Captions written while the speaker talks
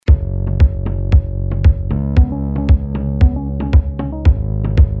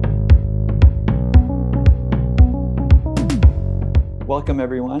Welcome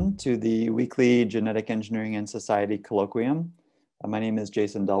everyone to the weekly Genetic Engineering and Society Colloquium. My name is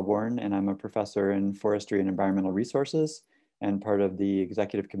Jason Delborn and I'm a professor in Forestry and Environmental Resources and part of the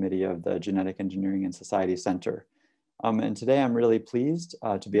executive committee of the Genetic Engineering and Society Center. And today I'm really pleased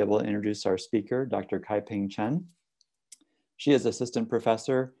to be able to introduce our speaker, Dr. Kai-Ping Chen. She is assistant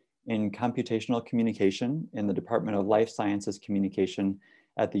professor in computational communication in the Department of Life Sciences Communication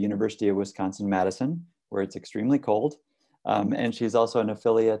at the University of Wisconsin-Madison, where it's extremely cold. And she's also an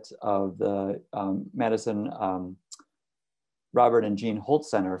affiliate of the Madison Robert and Jean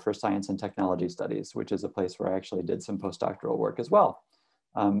Holtz Center for Science and Technology Studies, which is a place where I actually did some postdoctoral work as well.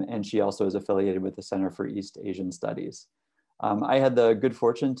 And she also is affiliated with the Center for East Asian Studies. I had the good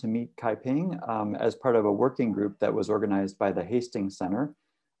fortune to meet Kai-Ping as part of a working group that was organized by the Hastings Center,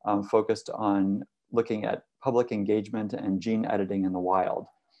 focused on looking at public engagement and gene editing in the wild.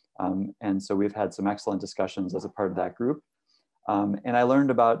 And so we've had some excellent discussions as a part of that group. And I learned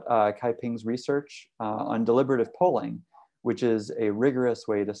about Kai-Ping's research on deliberative polling, which is a rigorous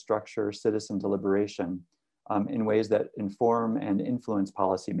way to structure citizen deliberation in ways that inform and influence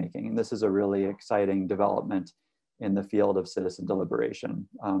policymaking. And this is a really exciting development in the field of citizen deliberation.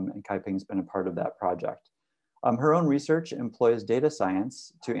 And Kai-Ping's been a part of that project. Her own research employs data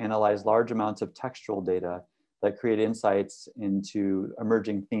science to analyze large amounts of textual data that create insights into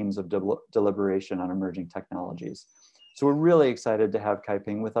emerging themes of deliberation on emerging technologies. So we're really excited to have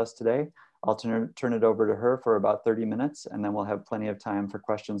Kai-Ping with us today. I'll turn it over to her for about 30 minutes and then we'll have plenty of time for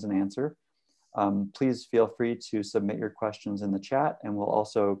questions and answer. Please feel free to submit your questions in the chat and we'll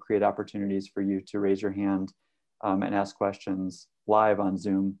also create opportunities for you to raise your hand and ask questions live on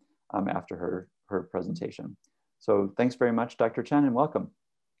Zoom after her presentation. So thanks very much, Dr. Chen, and welcome.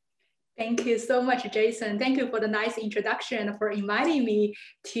 Thank you so much, Jason. Thank you for the nice introduction and for inviting me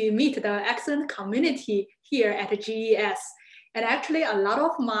to meet the excellent community here at GES. And actually, a lot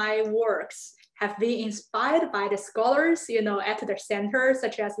of my works have been inspired by the scholars, at the center,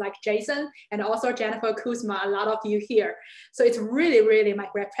 such as like Jason and also Jennifer Kuzma, a lot of you here. So it's really, really my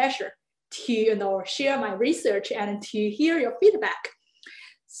great pleasure to, share my research and to hear your feedback.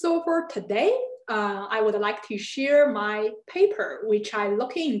 So for today, I would like to share my paper, which I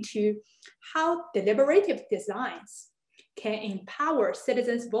look into how deliberative designs can empower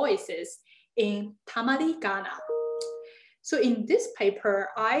citizens' voices in Tamale, Ghana. So in this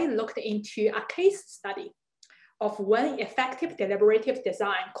paper, I looked into a case study of one effective deliberative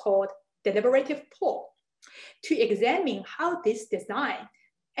design called deliberative poll to examine how this design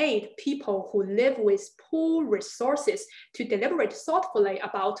aid people who live with poor resources to deliberate thoughtfully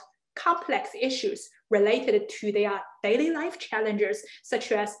about complex issues related to their daily life challenges,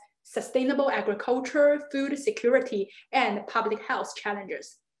 such as sustainable agriculture, food security, and public health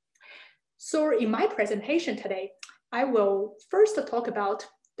challenges. So in my presentation today, I will first talk about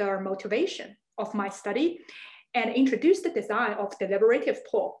the motivation of my study and introduce the design of deliberative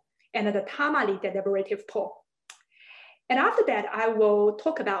poll and the Tamale deliberative poll. And after that, I will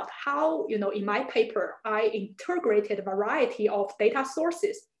talk about how, in my paper, I integrated a variety of data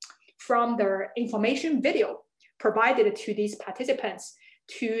sources from the information video provided to these participants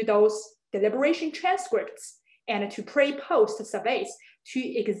to those deliberation transcripts and to pre-post surveys to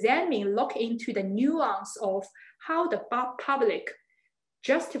look into the nuance of how the public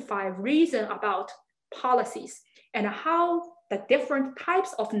justify reason about policies and how the different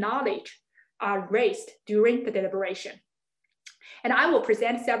types of knowledge are raised during the deliberation. And I will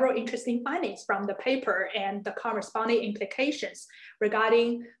present several interesting findings from the paper and the corresponding implications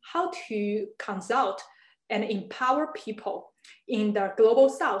regarding how to consult and empower people in the global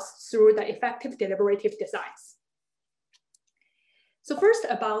South through the effective deliberative designs. So first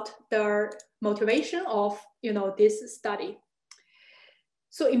about the motivation of this study.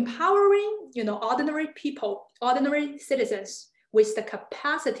 So empowering ordinary people, ordinary citizens with the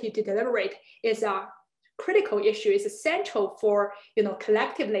capacity to deliberate is a critical issue, is essential for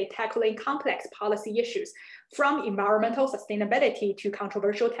collectively tackling complex policy issues from environmental sustainability to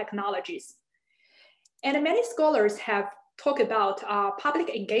controversial technologies. And many scholars have talked about a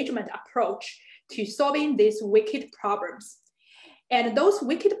public engagement approach to solving these wicked problems. And those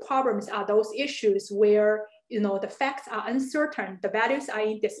wicked problems are those issues where the facts are uncertain, the values are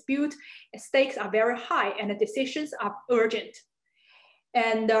in dispute, stakes are very high, and the decisions are urgent.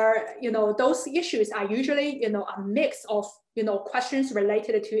 And those issues are usually a mix of questions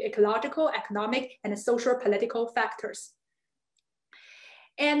related to ecological, economic, and social political factors.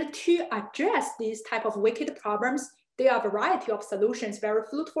 And to address these type of wicked problems, there are a variety of solutions, very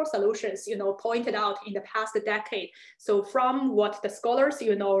fruitful solutions, pointed out in the past decade. So from what the scholars,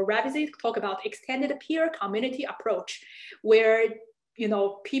 Ravizzi talk about extended peer community approach, where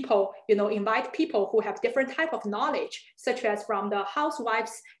people, invite people who have different type of knowledge, such as from the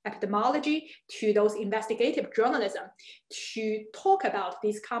housewives epidemiology to those investigative journalism, to talk about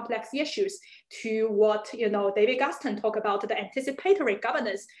these complex issues, to what, David Gaston talked about, the anticipatory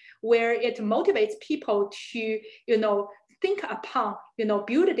governance, where it motivates people to, think upon,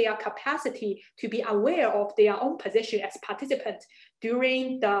 build their capacity to be aware of their own position as participants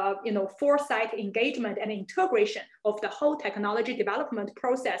during the, foresight, engagement, and integration of the whole technology development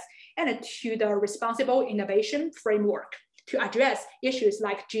process, and to the responsible innovation framework to address issues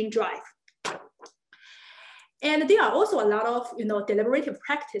like gene drive. And there are also a lot of, deliberative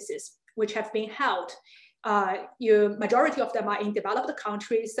practices which have been held. Majority of them are in developed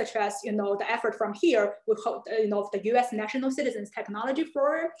countries, such as the effort from here. We hold the U.S. National Citizens Technology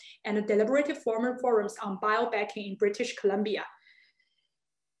Forum and the deliberative forums on biobanking in British Columbia.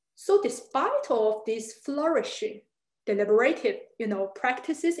 So, despite all of these flourishing deliberative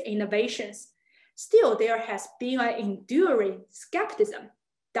practices, innovations, still there has been an enduring skepticism,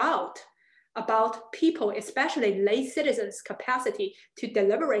 doubt about people, especially lay citizens' capacity to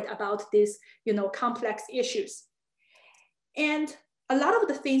deliberate about these, complex issues. And a lot of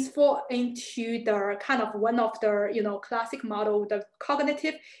the things fall into the kind of one of the, classic model, the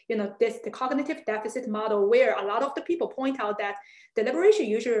cognitive, the cognitive deficit model, where a lot of the people point out that deliberation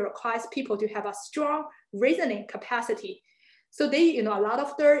usually requires people to have a strong reasoning capacity. So they, a lot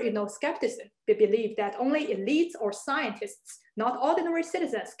of their, skepticism, they believe that only elites or scientists, not ordinary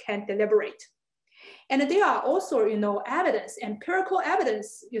citizens, can deliberate. And there are also, evidence, empirical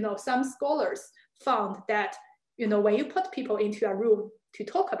evidence, some scholars found that, when you put people into a room to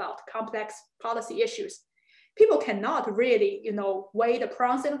talk about complex policy issues, people cannot really, weigh the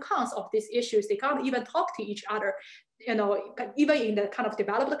pros and cons of these issues. They can't even talk to each other, even in the kind of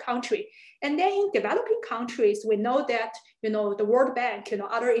developed country. And then in developing countries, we know that, the World Bank,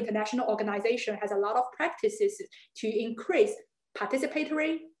 other international organization has a lot of practices to increase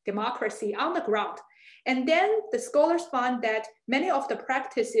participatory democracy on the ground. And then the scholars found that many of the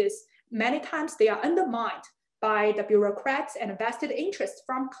practices, many times they are undermined by the bureaucrats and vested interests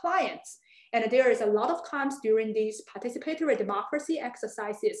from clients. And there is a lot of times during these participatory democracy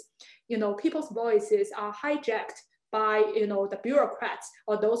exercises, people's voices are hijacked by, the bureaucrats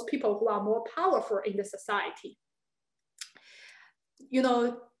or those people who are more powerful in the society.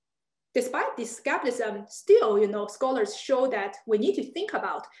 Despite this skepticism, still, scholars show that we need to think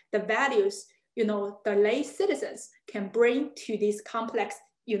about the values, the lay citizens can bring to these complex,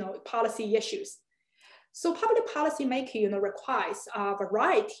 policy issues. So public policy making, requires a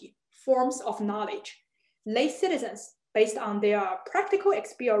variety forms of knowledge. Lay citizens, based on their practical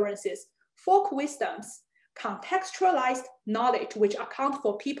experiences, folk wisdoms, contextualized knowledge, which account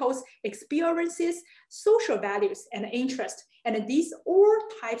for people's experiences, social values, and interests. And these all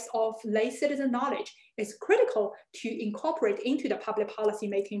types of lay citizen knowledge is critical to incorporate into the public policy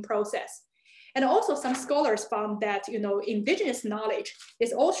making process. And also some scholars found that, indigenous knowledge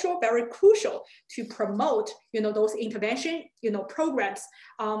is also very crucial to promote, those intervention, programs,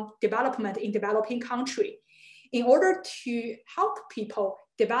 development in developing country in order to help people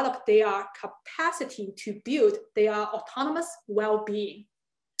develop their capacity to build their autonomous well-being.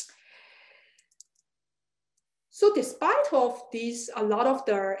 So despite of these, a lot of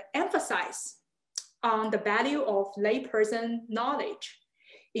the emphasis on the value of layperson knowledge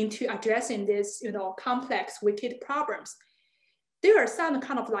into addressing this, complex, wicked problems, there are some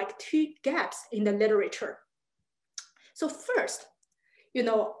kind of like two gaps in the literature. So first,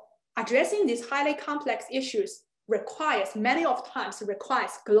 addressing these highly complex issues many of times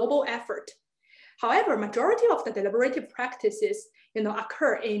requires global effort. However, majority of the deliberative practices,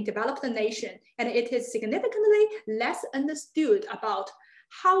 occur in developed nation, and it is significantly less understood about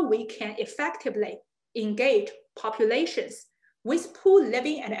how we can effectively engage populations with poor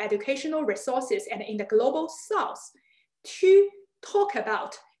living and educational resources and in the global south to talk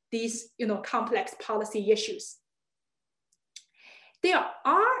about these, complex policy issues. There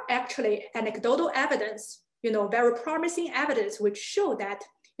are actually anecdotal evidence, very promising evidence which show that,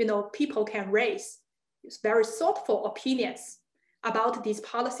 people can raise very thoughtful opinions about these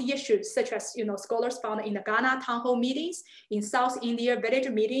policy issues, such as, scholars found in the Ghana town hall meetings, in South India village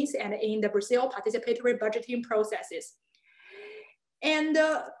meetings, and in the Brazil participatory budgeting processes. And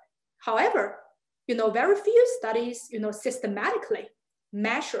however, very few studies, systematically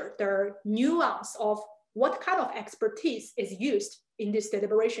measure the nuance of what kind of expertise is used in these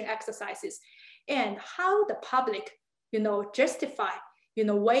deliberation exercises and how the public, justify,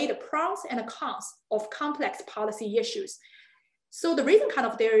 weigh the pros and cons of complex policy issues. So the reason kind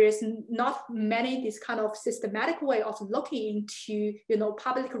of there is not many this kind of systematic way of looking into, you know,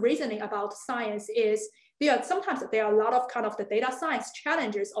 public reasoning about science is sometimes there are a lot of kind of the data science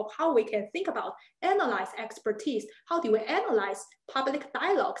challenges of how we can think about, analyze expertise. How do we analyze public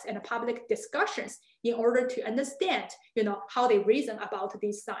dialogues and public discussions in order to understand, you know, how they reason about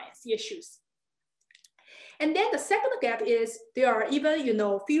these science issues? And then the second gap is there are even, you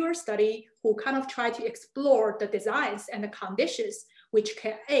know, fewer studies who kind of try to explore the designs and the conditions which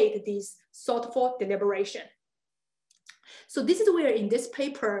can aid these thoughtful deliberation. So this is where in this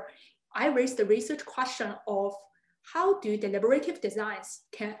paper, I raised the research question of how do deliberative designs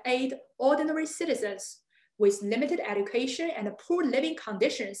can aid ordinary citizens with limited education and poor living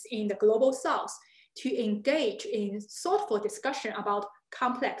conditions in the global South to engage in thoughtful discussion about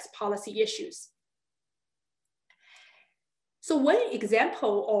complex policy issues. So one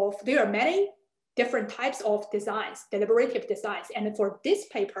example of, there are many different types of designs, deliberative designs. And for this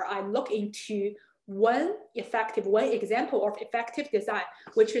paper, I look into one example of effective design,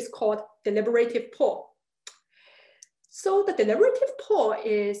 which is called deliberative poll. So the deliberative poll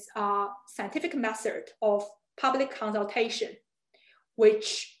is a scientific method of public consultation,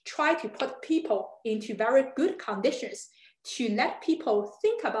 which try to put people into very good conditions to let people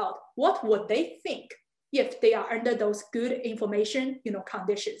think about what would they think if they are under those good information, you know,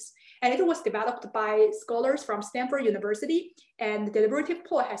 conditions. And it was developed by scholars from Stanford University, and the deliberative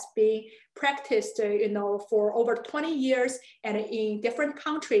poll has been practiced, you know, for over 20 years and in different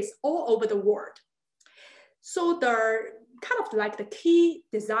countries all over the world. So the kind of like the key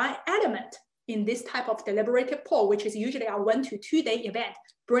design element in this type of deliberative poll, which is usually a 1 to 2 day event,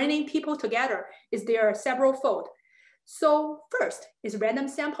 bringing people together, is there are several fold. So first is random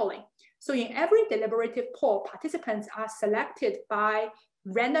sampling. So in every deliberative poll, participants are selected by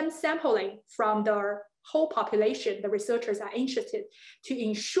random sampling from the whole population. The researchers are interested to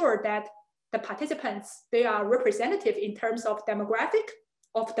ensure that the participants, they are representative in terms of demographic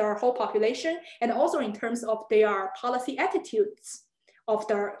of the whole population, and also in terms of their policy attitudes of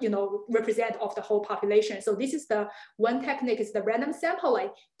the, you know, represent of the whole population. So this is the one technique, is the random sampling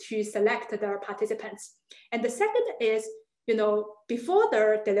to select the participants. And the second is, you know, before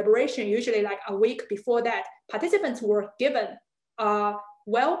the deliberation, usually like a week before that, participants were given a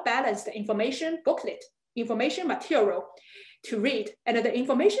well-balanced information booklet, information material to read. And the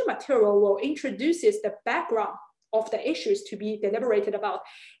information material will introduce the background of the issues to be deliberated about.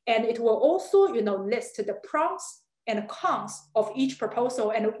 And it will also, you know, list the pros and cons of each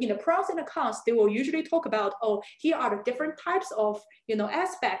proposal. And in the pros and the cons, they will usually talk about, oh, here are the different types of, you know,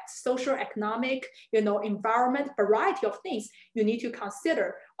 aspects, social, economic, you know, environment, variety of things you need to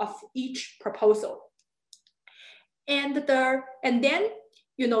consider of each proposal. And then,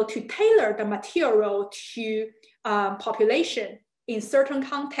 you know, to tailor the material to population in certain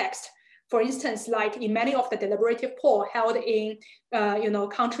context. For instance, like in many of the deliberative poll held in, you know,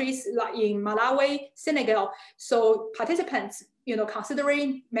 countries like in Malawi, Senegal. So participants, you know,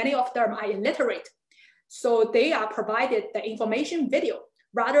 considering many of them are illiterate, so they are provided the information video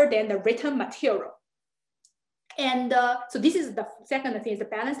rather than the written material. And so this is the second thing, is the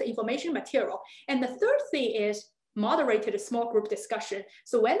balanced information material. And the third thing is moderated small group discussion.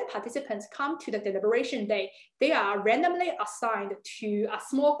 So when the participants come to the deliberation day, they are randomly assigned to a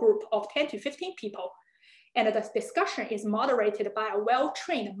small group of 10 to 15 people. And the discussion is moderated by a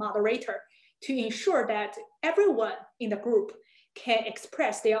well-trained moderator to ensure that everyone in the group can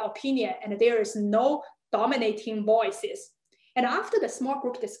express their opinion and there is no dominating voices. And after the small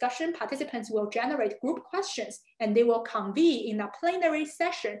group discussion, participants will generate group questions and they will convene in a plenary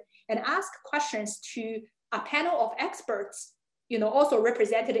session and ask questions to a panel of experts, you know, also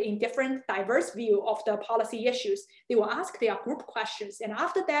represented in different diverse view of the policy issues. They will ask their group questions. And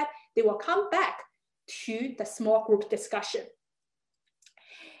after that, they will come back to the small group discussion.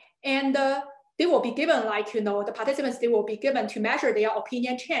 And they will be given, like, you know, the participants, they will be given to measure their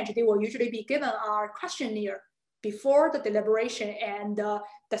opinion change. They will usually be given a questionnaire before the deliberation, and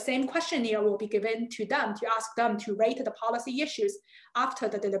the same questionnaire will be given to them to ask them to rate the policy issues after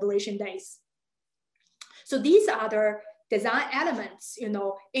the deliberation days. So these are the design elements, you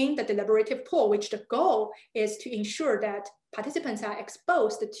know, in the deliberative poll, which the goal is to ensure that participants are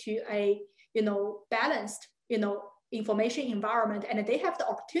exposed to a, you know, balanced, you know, information environment, and they have the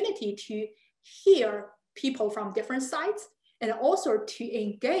opportunity to hear people from different sides and also to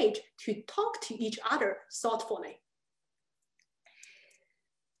engage, to talk to each other thoughtfully.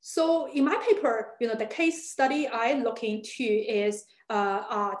 So in my paper, you know, the case study I look into is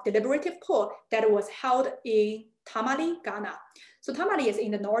a deliberative poll that was held in Tamale, Ghana. So Tamale is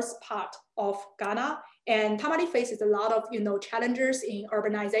in the north part of Ghana, and Tamale faces a lot of challenges in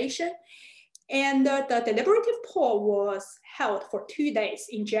urbanization. And the deliberative poll was held for 2 days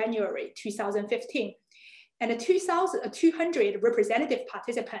in January 2015. And 200 representative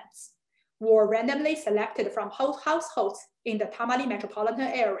participants were randomly selected from households in the Tamale metropolitan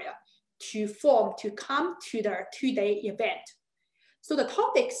area to come to the 2-day event. So the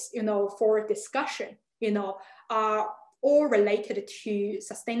topics, for discussion, are all related to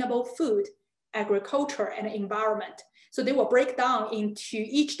sustainable food, agriculture, and environment. So they will break down into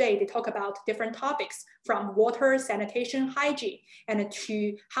each day, they talk about different topics from water, sanitation, hygiene, and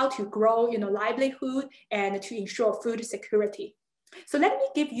to how to grow, livelihood and to ensure food security. So let me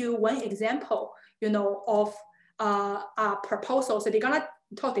give you one example, of a proposal. So they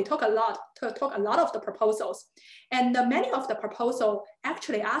talk a lot of the proposals, and many of the proposals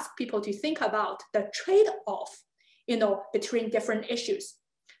actually ask people to think about the trade-off, between different issues.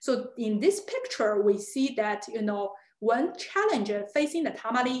 So in this picture, we see that, one challenge facing the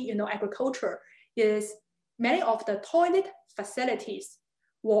Tamale, agriculture is many of the toilet facilities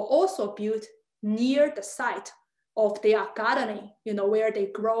were also built near the site of their gardening, where they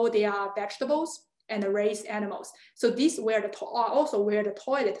grow their vegetables and raise animals. So these are also where the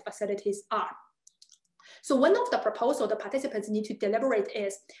toilet facilities are. So one of the proposals the participants need to deliberate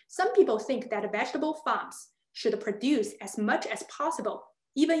is, some people think that vegetable farms should produce as much as possible,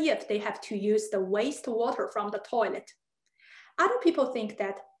 even if they have to use the wastewater from the toilet. Other people think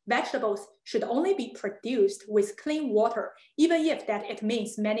that vegetables should only be produced with clean water, even if that it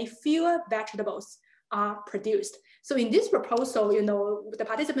means many fewer vegetables are produced. So in this proposal, the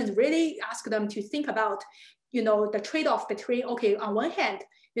participants really ask them to think about, the trade-off between, okay, on one hand,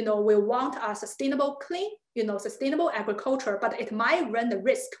 we want a sustainable, clean, sustainable agriculture, but it might run the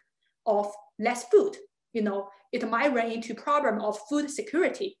risk of less food. It might run into problem of food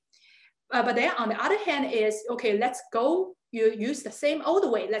security. But then on the other hand is, okay, let's go, you use the same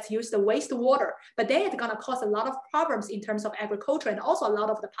old way, let's use the wastewater, but then it's gonna cause a lot of problems in terms of agriculture and also a lot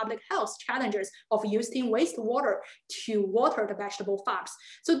of the public health challenges of using wastewater to water the vegetable farms.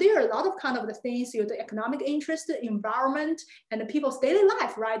 So there are a lot of kind of the things, the economic interest, the environment, and the people's daily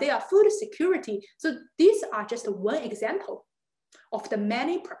life, right? They are food security. So these are just one example of the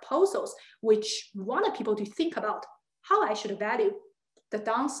many proposals which wanted people to think about how I should value the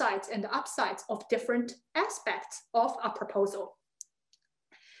downsides and the upsides of different aspects of a proposal.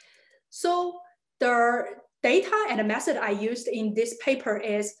 So the data and the method I used in this paper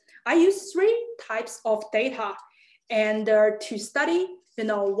is, I used 3 types of data and to study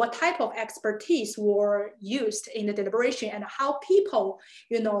what type of expertise were used in the deliberation and how people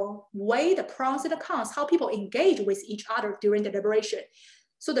weigh the pros and the cons, how people engage with each other during the deliberation.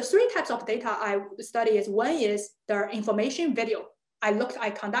 So the 3 types of data I study is, one is the information video. I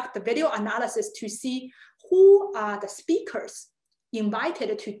conduct the video analysis to see who are the speakers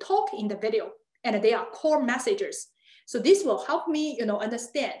invited to talk in the video, and they are core messages. So this will help me,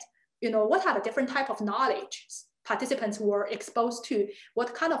 understand, what are the different type of knowledge participants were exposed to,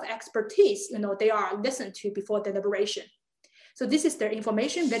 what kind of expertise, they are listened to before deliberation. So this is the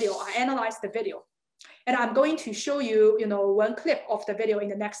information video. I analyzed the video, and I'm going to show you, one clip of the video in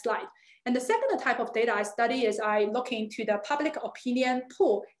the next slide. And the second type of data I study is I look into the public opinion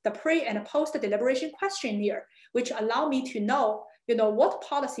poll, the pre and post deliberation questionnaire, which allow me to know, what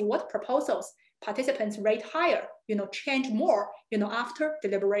policy, what proposals participants rate higher, change more, after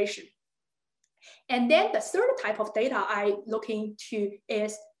deliberation. And then the third type of data I look into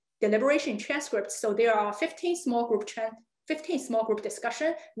is deliberation transcripts. So there are 15 small group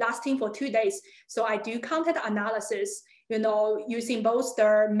discussion lasting for 2 days. So I do content analysis, using both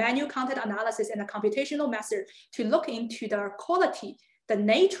the manual content analysis and the computational method to look into the quality, the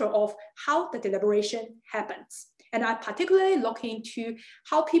nature of how the deliberation happens. And I particularly look into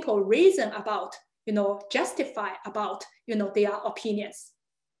how people reason about, justify about, their opinions.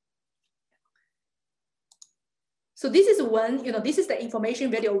 So this is one, this is the information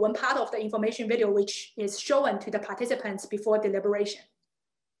video, one part of the information video which is shown to the participants before deliberation.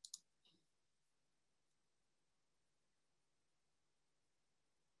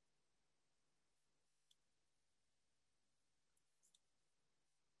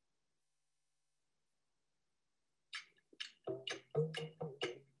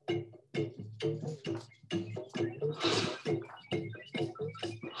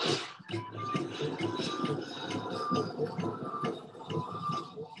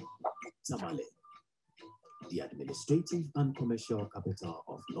 Tamale, the administrative and commercial capital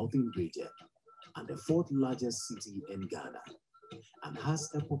of Northern Region and the 4th largest city in Ghana, and has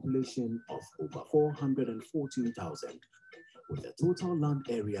a population of over 414,000 with a total land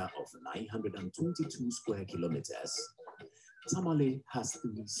area of 922 square kilometers. Tamale has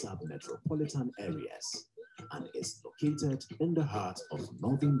 3 sub-metropolitan areas and is located in the heart of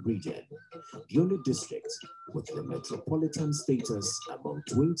Northern Region, the only district with the metropolitan status among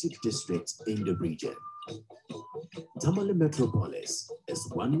 20 districts in the region. Tamale Metropolis is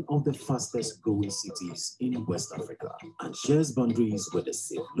one of the fastest growing cities in West Africa and shares boundaries with the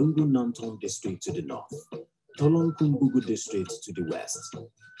Seflungu Nanton district to the north, Tolon Kumbugu district to the west,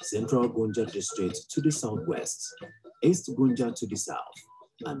 Central Gonja district to the southwest, East Gonja to the south,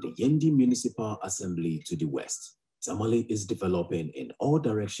 and the Yendi Municipal Assembly to the west. Tamale is developing in all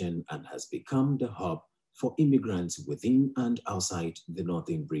directions and has become the hub for immigrants within and outside the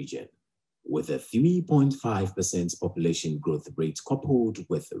northern region. With a 3.5% population growth rate coupled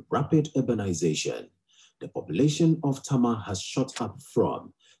with rapid urbanization, the population of Tama has shot up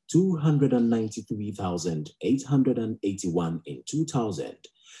from 293,881 in 2000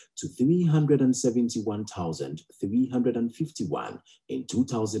 to 371,351 in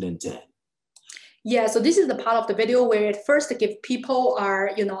 2010. Yeah, so this is the part of the video where it first give people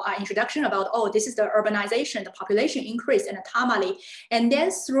an introduction about, oh, this is the urbanization, the population increase in Tamale. And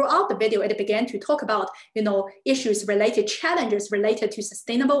then throughout the video, it began to talk about, issues related, challenges related to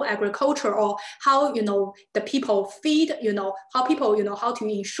sustainable agriculture, or how, the people feed, how people, how to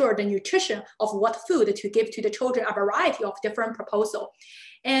ensure the nutrition of what food to give to the children, a variety of different proposals.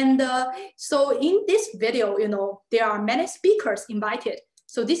 And so in this video, there are many speakers invited.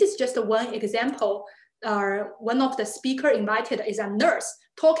 So this is just one example. One of the speakers invited is a nurse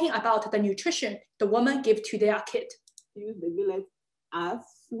talking about the nutrition the woman give to their kid. Use the millet as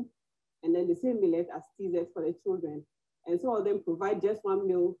soup, and then the same millet as teasers for the children. And some of them provide just one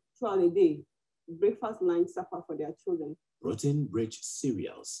meal throughout the day, breakfast, lunch, supper for their children. Protein-rich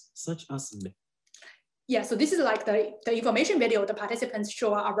cereals, such as... Yeah, so this is like the information video the participants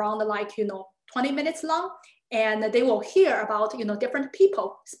show around 20 minutes long. And they will hear about, different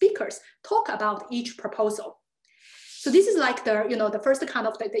people, speakers, talk about each proposal. So this is like the first kind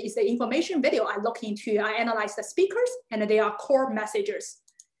of, is the information video I look into. I analyze the speakers and they are core messages.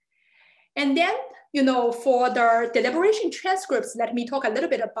 And then, for the deliberation transcripts, let me talk a little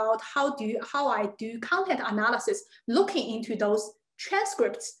bit about how I do content analysis, looking into those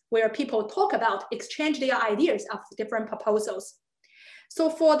transcripts where people talk about, exchange their ideas of different proposals. So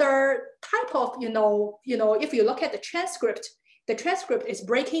for the type of, if you look at the transcript is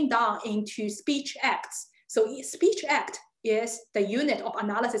breaking down into speech acts. So speech act is the unit of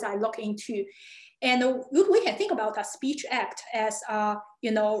analysis I look into. And we can think about a speech act as,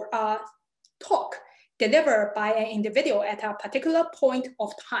 talk delivered by an individual at a particular point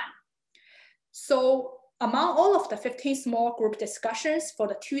of time. So among all of the 15 small group discussions for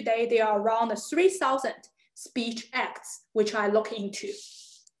the 2 days, there are around 3,000 speech acts, which I look into.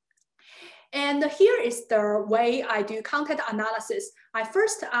 And here is the way I do content analysis. I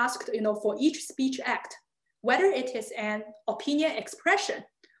first asked, for each speech act, whether it is an opinion expression,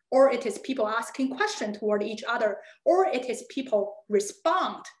 or it is people asking questions toward each other, or it is people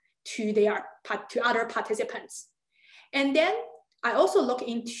respond to other participants. And then I also look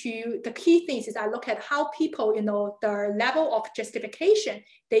into the key things is I look at how people, the level of justification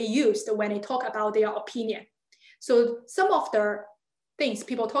they used when they talk about their opinion. So some of the things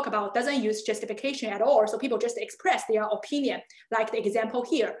people talk about doesn't use justification at all. So people just express their opinion, like the example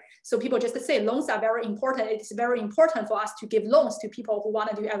here. So people just say loans are very important. It's very important for us to give loans to people who want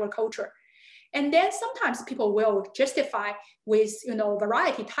to do agriculture. And then sometimes people will justify with,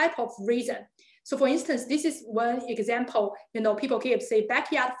 variety type of reason. So for instance, this is one example, people give, say,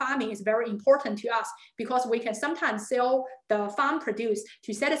 backyard farming is very important to us because we can sometimes sell the farm produce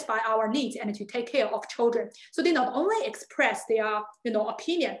to satisfy our needs and to take care of children. So they not only express their,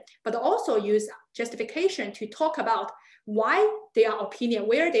 opinion, but also use justification to talk about why their opinion,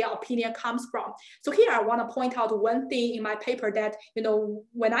 where their opinion comes from. So here I want to point out one thing in my paper that,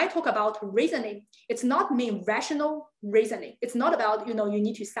 when I talk about reasoning, it's not mean rational reasoning. It's not about, you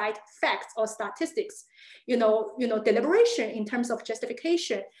need to cite facts or statistics. Deliberation in terms of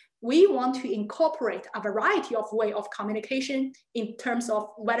justification, we want to incorporate a variety of way of communication in terms of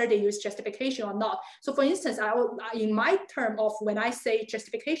whether they use justification or not. So for instance, in my term of when I say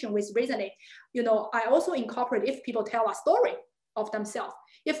justification with reasoning, I also incorporate if people tell a story of themselves.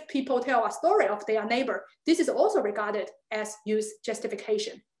 If people tell a story of their neighbor, this is also regarded as use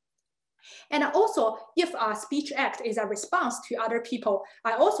justification. And also, if a speech act is a response to other people,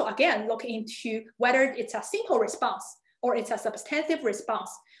 I also, again, look into whether it's a simple response or it's a substantive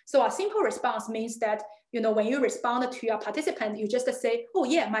response. So a simple response means that when you respond to your participant, you just say, oh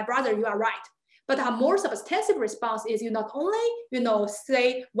yeah, my brother, you are right. But a more substantive response is you not only,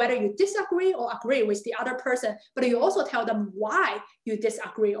 say whether you disagree or agree with the other person, but you also tell them why you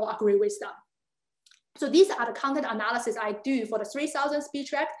disagree or agree with them. So these are the content analysis I do for the 3000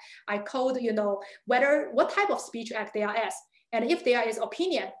 speech act. I code, what type of speech act they are as, and if there is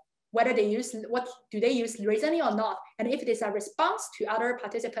opinion, whether they use, do they use reasoning or not? And if it is a response to other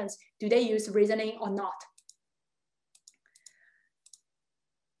participants, do they use reasoning or not?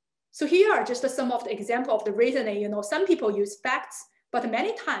 So here are just some of the example of the reasoning. Some people use facts, but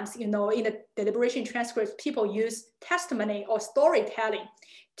many times, in the deliberation transcripts, people use testimony or storytelling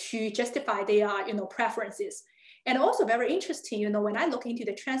to justify their, preferences. And also very interesting, when I look into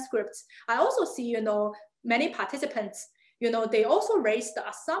the transcripts, I also see, many participants, they also raise the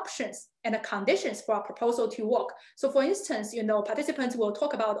assumptions and the conditions for a proposal to work. So for instance, participants will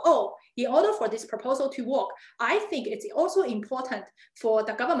talk about, oh, in order for this proposal to work, I think it's also important for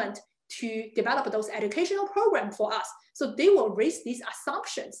the government to develop those educational programs for us. So they will raise these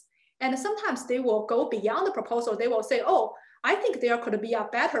assumptions. And sometimes they will go beyond the proposal. They will say, oh, I think there could be a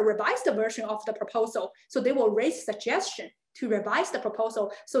better revised version of the proposal. So they will raise suggestion to revise the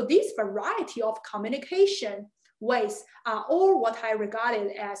proposal. So this variety of communication ways are all what I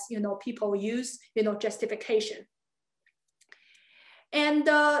regarded as, people use, justification. And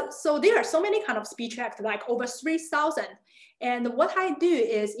so there are so many kind of speech acts, like over 3000. And what I do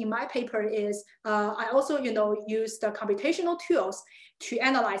is in my paper is I also, use the computational tools to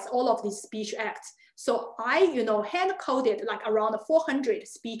analyze all of these speech acts. So I, hand coded like around 400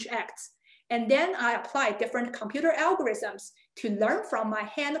 speech acts. And then I apply different computer algorithms to learn from my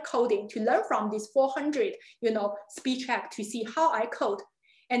hand coding, to learn from these 400, speech acts to see how I code.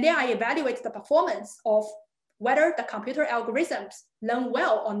 And then I evaluate the performance of whether the computer algorithms learn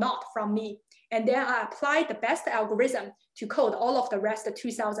well or not from me. And then I apply the best algorithm to code all of the rest of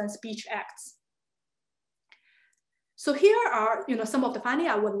 2000 speech acts. So here are, some of the findings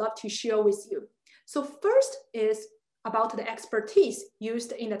I would love to share with you. So first is about the expertise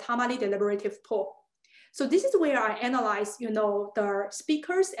used in the Tamale deliberative poll. So this is where I analyze, the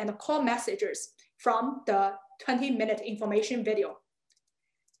speakers and the core messages from the 20-minute information video.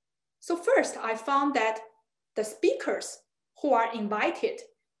 So first, I found that the speakers who are invited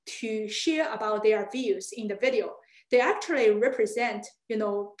to share about their views in the video, they actually represent,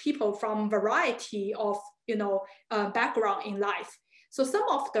 people from variety of, background in life. So some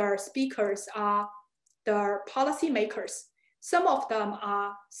of the speakers are the policymakers. Some of them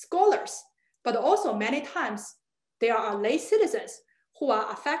are scholars, but also many times there are lay citizens who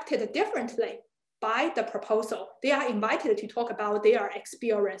are affected differently by the proposal. They are invited to talk about their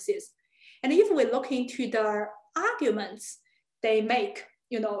experiences. And if we look into the arguments they make,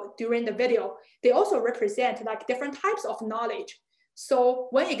 during the video, they also represent like different types of knowledge. So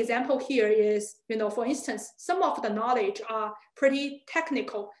one example here is, for instance, some of the knowledge are pretty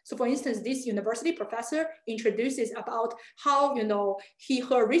technical. So for instance, this university professor introduces about how,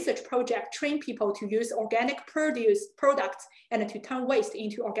 her research project trained people to use organic products and to turn waste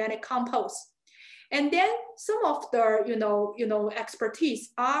into organic compost. And then some of the, expertise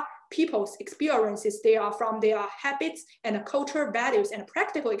are people's experiences. They are from their habits and culture, values, and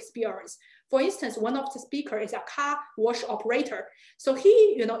practical experience. For instance, one of the speakers is a car wash operator. So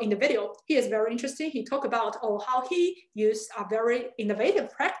he, in the video, he is very interesting. He talked about how he used very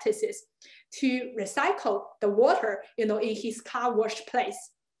innovative practices to recycle the water, in his car wash place.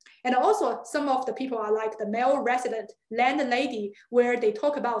 And also some of the people are like the male resident landlady, where they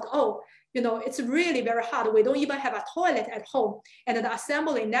talk about, it's really very hard. We don't even have a toilet at home. And the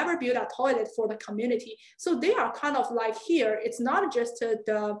assembly never built a toilet for the community. So they are kind of like here, it's not just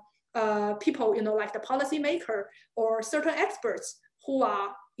the people, like the policymaker or certain experts who are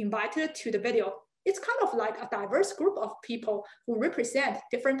invited to the video. It's kind of like a diverse group of people who represent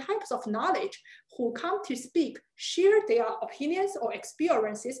different types of knowledge, who come to speak, share their opinions or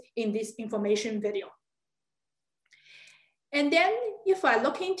experiences in this information video. And then if I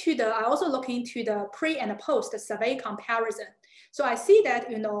also look into the pre and post survey comparison. So I see that,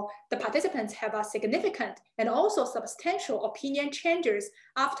 the participants have a significant and also substantial opinion changes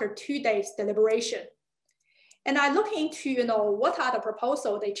after 2 days deliberation. And I look into, what are the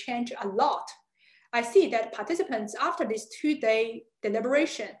proposals, they change a lot. I see that participants after this 2-day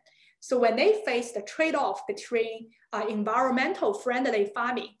deliberation, so when they face the trade-off between environmental friendly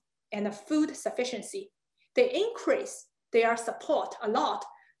farming and food sufficiency, they increase their support a lot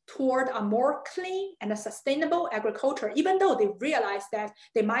toward a more clean and sustainable agriculture, even though they realize that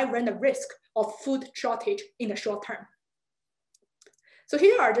they might run the risk of food shortage in the short term. So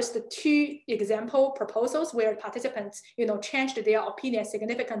here are just the two example proposals where participants, changed their opinion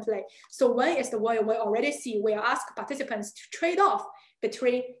significantly. So one is the one we already see, where I ask participants to trade off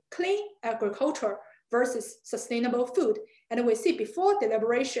between clean agriculture versus sustainable food. And we see before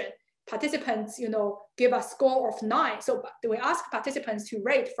deliberation, participants, give a score of 9. So we ask participants to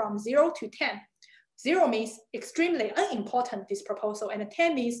rate from 0 to 10. 0 means extremely unimportant, this proposal, and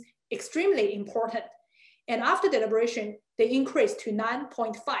 10 means extremely important. And after deliberation, they increased to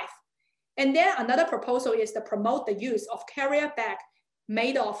 9.5. And then another proposal is to promote the use of carrier bag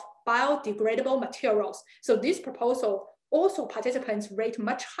made of biodegradable materials. So this proposal also participants rate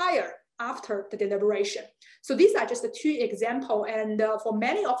much higher after the deliberation. So these are just the two examples. And for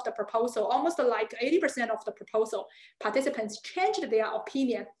many of the proposal, almost like 80% of the proposal, participants changed their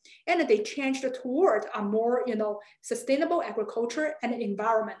opinion and they changed toward a more, sustainable agriculture and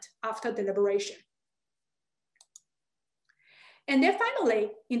environment after deliberation. And then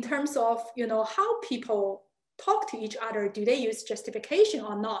finally, in terms of, how people talk to each other, do they use justification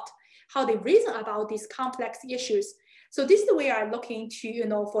or not? How they reason about these complex issues. So this is the way I'm looking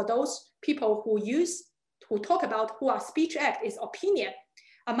to, for those people who talk about who our speech act is opinion.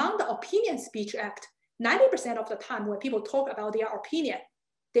 Among the opinion speech act, 90% of the time when people talk about their opinion,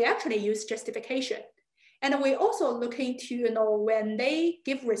 they actually use justification. And we're also looking to, when they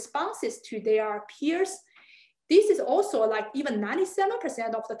give responses to their peers, this is also like even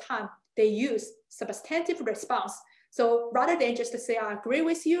 97% of the time they use substantive response. So rather than just to say, I agree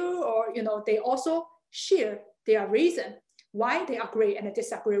with you, or, they also share their reason why they agree and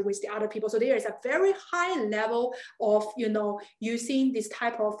disagree with the other people. So there is a very high level of, using this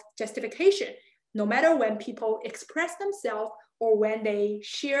type of justification, no matter when people express themselves or when they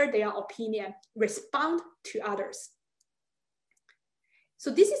share their opinion, respond to others.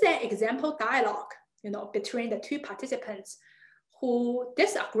 So this is an example dialogue, between the two participants who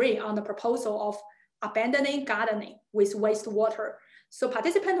disagree on the proposal of abandoning gardening with wastewater. So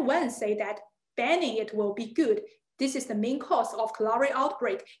participant 1 say that banning it will be good. This is the main cause of cholera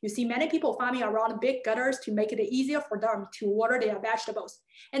outbreak. You see many people farming around big gutters to make it easier for them to water their vegetables.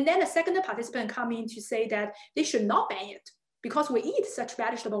 And then the second participant come in to say that they should not ban it because we eat such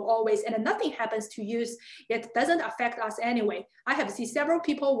vegetable always and nothing happens to use. It doesn't affect us anyway. I have seen several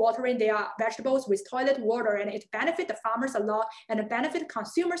people watering their vegetables with toilet water and it benefit the farmers a lot and it benefit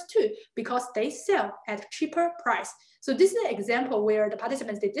consumers too because they sell at cheaper price. So this is an example where the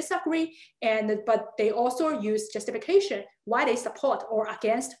participants, they disagree, but they also use justification why they support or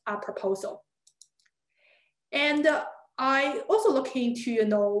against a proposal. And I also look into,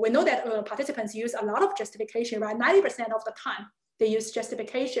 we know that participants use a lot of justification, right? 90% of the time they use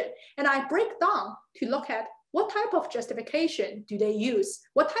justification. And I break down to look at what type of justification do they use?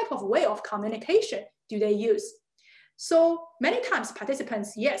 What type of way of communication do they use? So many times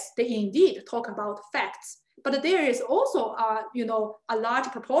participants, yes, they indeed talk about facts, but there is also, a large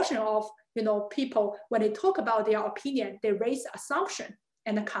proportion of, people, when they talk about their opinion, they raise assumption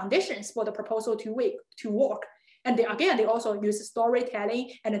and the conditions for the proposal to work. And they also use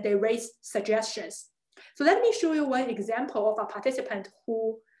storytelling and they raise suggestions. So let me show you one example of a participant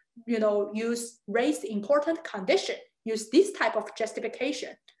who, raised important condition, use this type of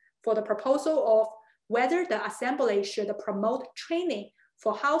justification for the proposal of whether the assembly should promote training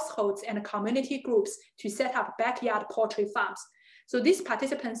for households and community groups to set up backyard poultry farms. So these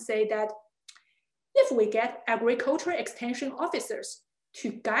participants say that if we get agriculture extension officers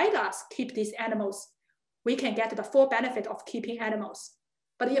to guide us keep these animals, we can get the full benefit of keeping animals.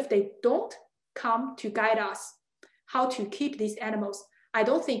 But if they don't come to guide us how to keep these animals, I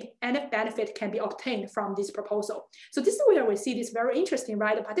don't think any benefit can be obtained from this proposal. So this is where we see this very interesting,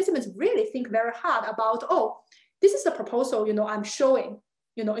 right? The participants really think very hard about, this is the proposal, I'm showing,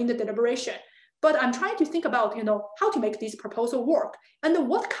 in the deliberation, but I'm trying to think about, how to make this proposal work and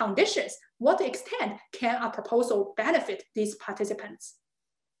what conditions, what extent can a proposal benefit these participants?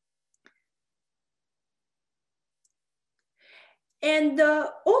 And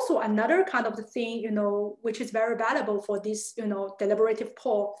also another kind of the thing, which is very valuable for this, deliberative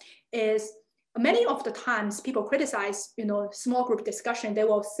poll is many of the times people criticize, small group discussion. They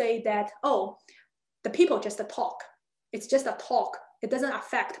will say that, the people just talk. It's just a talk. It doesn't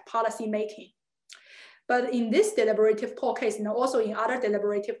affect policy making. But in this deliberative poll case, and also in other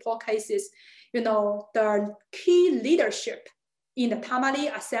deliberative poll cases, the key leadership in the Tamale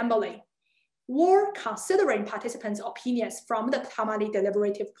Assembly were considering participants' opinions from the Tamale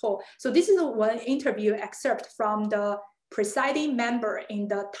deliberative poll. So this is one interview excerpt from the presiding member in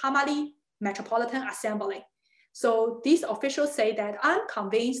the Tamale Metropolitan Assembly. So these officials say that I'm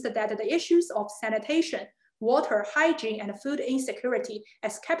convinced that the issues of sanitation, water, hygiene, and food insecurity,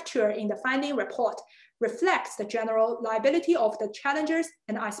 as captured in the finding report, reflects the general liability of the challenges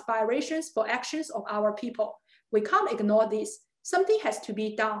and aspirations for actions of our people. We can't ignore this. Something has to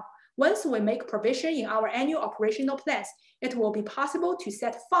be done. Once we make provision in our annual operational plans, it will be possible to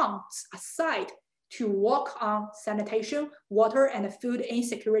set funds aside to work on sanitation, water, and food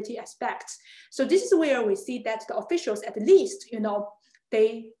insecurity aspects. So this is where we see that the officials, at least,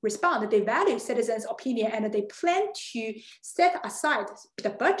 they respond, they value citizens' opinion, and they plan to set aside the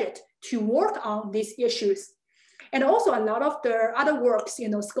budget to work on these issues. And also a lot of the other works,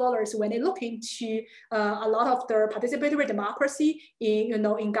 scholars, when they look into a lot of the participatory democracy in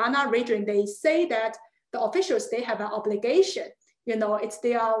Ghana region, they say that the officials, they have an obligation, it's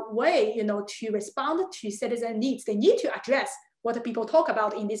their way, to respond to citizen needs. They need to address what the people talk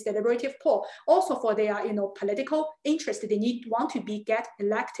about in this deliberative poll. Also for their, political interest, they want to get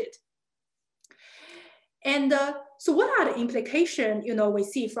elected. And so what are the implications, we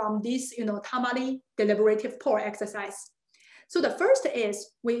see from this, Tamale deliberative poll exercise? So the first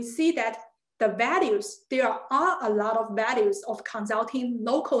is we see that the values, there are a lot of values of consulting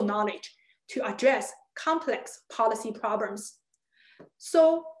local knowledge to address complex policy problems.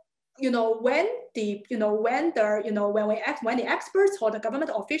 So, when the experts or the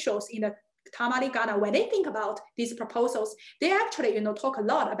government officials in the Tamale Ghana, when they think about these proposals, they actually, talk a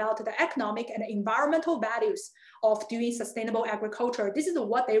lot about the economic and environmental values of doing sustainable agriculture. This is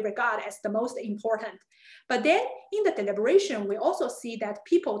what they regard as the most important. But then in the deliberation, we also see that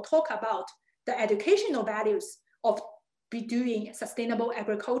people talk about the educational values of doing sustainable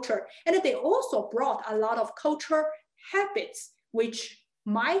agriculture. And they also brought a lot of cultural habits which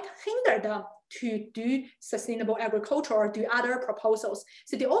might hinder them to do sustainable agriculture or do other proposals.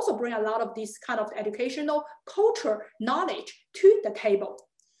 So they also bring a lot of this kind of educational culture knowledge to the table,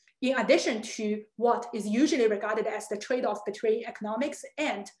 in addition to what is usually regarded as the trade-off between economics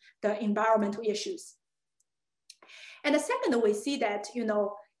and the environmental issues. And the second, we see that,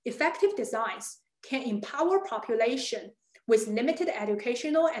 effective designs can empower population with limited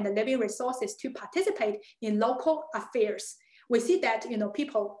educational and living resources to participate in local affairs. We see that,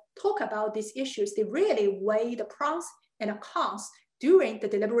 people talk about these issues. They really weigh the pros and cons during the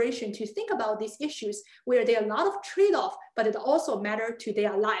deliberation to think about these issues where there are a lot of trade-off, but it also matters to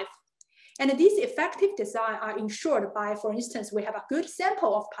their life. And these effective design are ensured by, for instance, we have a good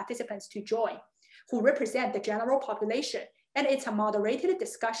sample of participants to join who represent the general population, and it's a moderated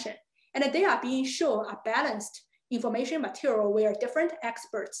discussion. And they are being shown a balanced information material where different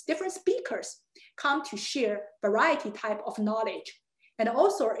experts, different speakers come to share variety type of knowledge. And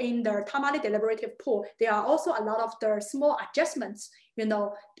also in the Tamale deliberative pool, there are also a lot of the small adjustments,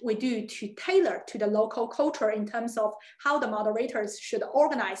 we do to tailor to the local culture in terms of how the moderators should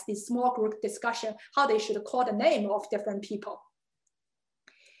organize this small group discussion, how they should call the name of different people.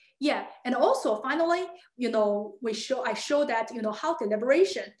 Yeah, and also finally, I show that, how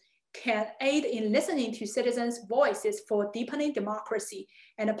deliberation can aid in listening to citizens' voices for deepening democracy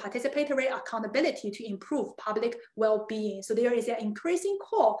and participatory accountability to improve public well-being. So there is an increasing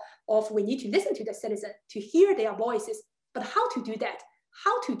call of we need to listen to the citizen, to hear their voices, but how to do that?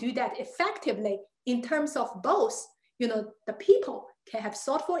 How to do that effectively in terms of both, the people can have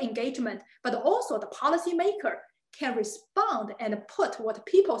thoughtful engagement, but also the policymaker can respond and put what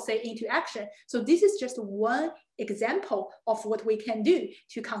people say into action. So this is just one example of what we can do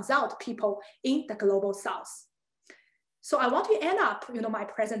to consult people in the Global South. So I want to end up, my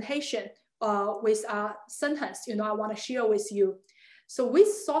presentation with a sentence, I want to share with you. So with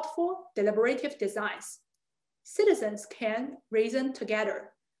thoughtful deliberative designs, citizens can reason together,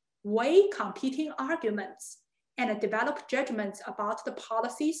 weigh competing arguments, and develop judgments about the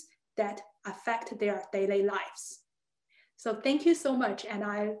policies that affect their daily lives. So thank you so much, and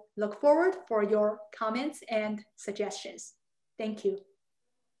I look forward for your comments and suggestions. Thank you.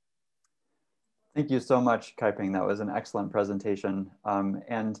 Thank you so much, Kaiping. That was an excellent presentation.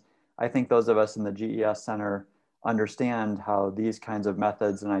 And I think those of us in the GES Center understand how these kinds of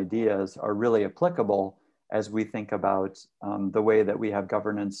methods and ideas are really applicable as we think about the way that we have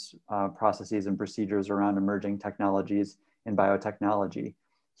governance processes and procedures around emerging technologies in biotechnology.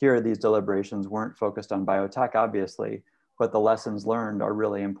 Here, these deliberations weren't focused on biotech, obviously, but the lessons learned are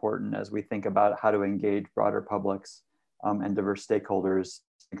really important as we think about how to engage broader publics and diverse stakeholders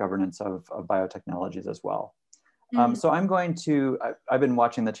in governance of biotechnologies as well. So I'm going to, I've been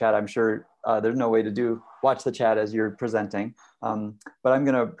watching the chat. I'm sure there's no way to watch the chat as you're presenting, but I'm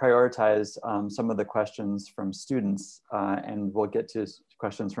gonna prioritize some of the questions from students and we'll get to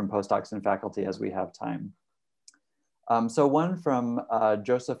questions from postdocs and faculty as we have time. So one from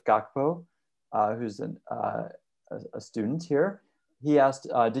Joseph Gakpo, who's a student here. He asked,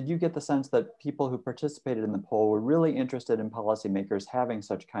 did you get the sense that people who participated in the poll were really interested in policymakers having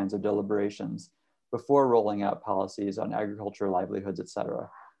such kinds of deliberations before rolling out policies on agriculture, livelihoods, et cetera?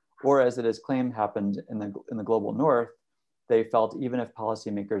 Or as it is claimed happened in the global north, they felt even if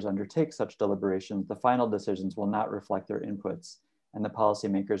policymakers undertake such deliberations, the final decisions will not reflect their inputs and the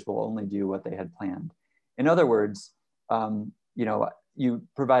policymakers will only do what they had planned. In other words, you know, you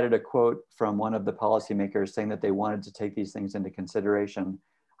provided a quote from one of the policymakers saying that they wanted to take these things into consideration.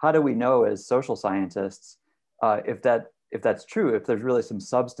 How do we know as social scientists if that's true, if there's really some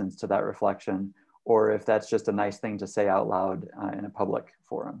substance to that reflection, or if that's just a nice thing to say out loud in a public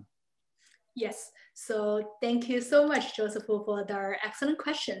forum? Yes, so thank you so much, Joseph, for the excellent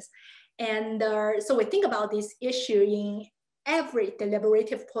questions. And so we think about this issue in every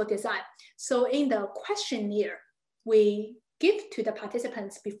deliberative poll design. So in the questionnaire, we give to the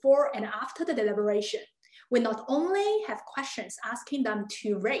participants before and after the deliberation. We not only have questions asking them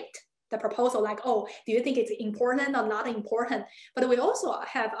to rate the proposal, like, oh, do you think it's important or not important? But we also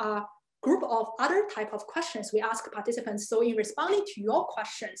have a group of other type of questions we ask participants. So in responding to your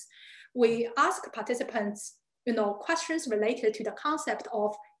questions, we ask participants, you know, questions related to the concept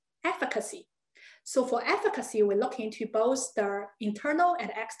of efficacy. So for efficacy, we look into both the internal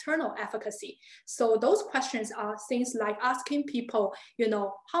and external efficacy. So those questions are things like asking people, you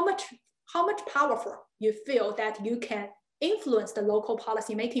know, how much powerful you feel that you can influence the local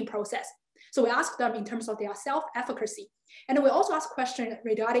policy making process. So we ask them in terms of their self-efficacy. And we also ask questions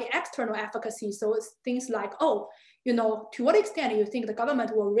regarding external efficacy. So it's things like, oh, you know, to what extent you think the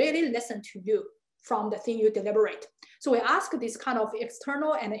government will really listen to you from the thing you deliberate. So we ask this kind of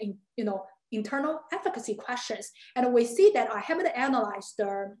external and, you know, internal efficacy questions. And we see that I haven't analyzed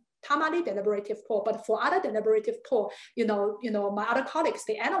the Tamale deliberative poll, but for other deliberative poll, you know, my other colleagues,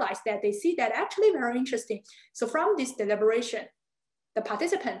 they analyze that, they see that actually very interesting. So from this deliberation, the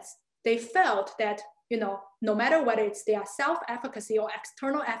participants, they felt that, you know, no matter whether it's their self-efficacy or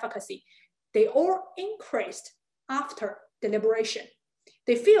external efficacy, they all increased after deliberation.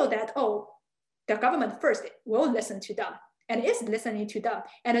 They feel that, oh, the government first will listen to them and is listening to them.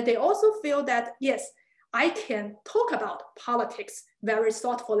 And they also feel that, yes, I can talk about politics very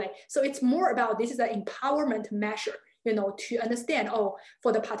thoughtfully. So it's more about, this is an empowerment measure, you know, to understand, oh,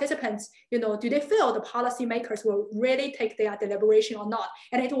 for the participants, you know, do they feel the policymakers will really take their deliberation or not?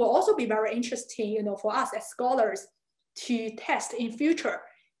 And it will also be very interesting, you know, for us as scholars to test in future.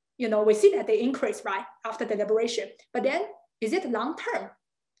 You know, we see that they increase, right, after deliberation, but then is it long-term?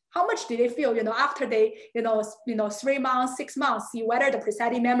 How much do they feel, you know, after they, you know, 3 months, 6 months, see whether the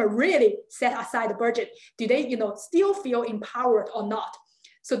presiding member really set aside the budget? Do they, you know, still feel empowered or not?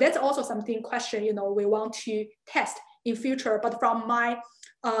 So that's also something question, you know, we want to test in future. But from my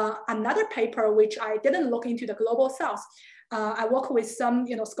another paper, which I didn't look into the global south, I work with some,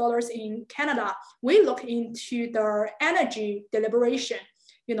 you know, scholars in Canada. We look into the energy deliberation,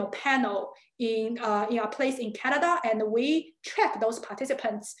 you know, panel in a place in Canada, and we track those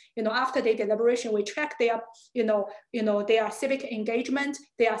participants, you know, after their deliberation, we track their, you know, their civic engagement,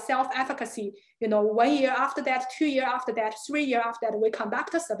 their self-efficacy, you know, 1 year after that, 2 years after that, 3 years after that, we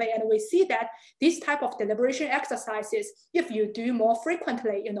conduct a survey, and we see that these type of deliberation exercises, if you do more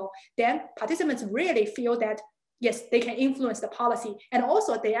frequently, you know, then participants really feel that, yes, they can influence the policy. And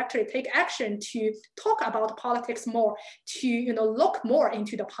also they actually take action to talk about politics more, to, you know, look more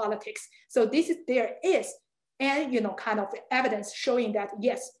into the politics. So there is, and, you know, kind of evidence showing that,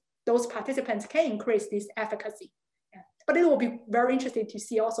 yes, those participants can increase this efficacy. Yeah. But it will be very interesting to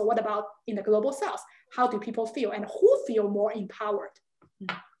see also what about in the global south, how do people feel and who feel more empowered?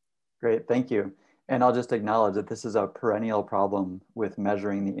 Great, thank you. And I'll just acknowledge that this is a perennial problem with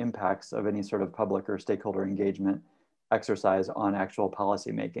measuring the impacts of any sort of public or stakeholder engagement exercise on actual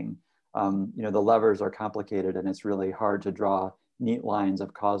policy making. You know, the levers are complicated and it's really hard to draw neat lines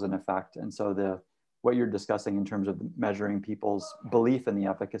of cause and effect. And so what you're discussing in terms of measuring people's belief in the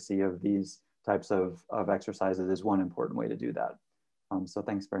efficacy of these types of exercises is one important way to do that. So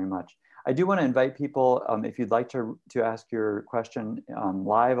thanks very much. I do want to invite people, if you'd like to ask your question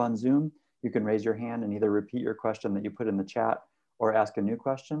live on Zoom, you can raise your hand and either repeat your question that you put in the chat or ask a new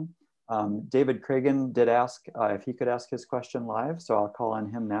question. David Cragen did ask if he could ask his question live, so I'll call on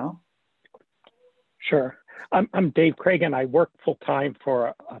him now. Sure. I'm Dave Cragen. I work full-time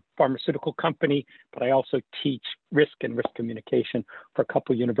for a pharmaceutical company, but I also teach risk and risk communication for a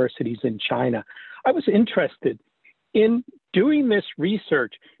couple universities in China. I was interested in doing this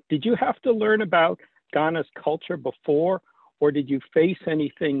research. Did you have to learn about Ghana's culture before, or did you face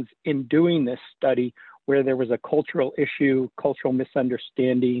any things in doing this study where there was a cultural issue, cultural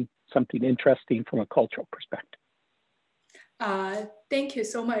misunderstanding, something interesting from a cultural perspective. Thank you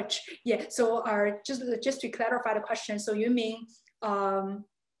so much. Yeah, so just to clarify the question, so you mean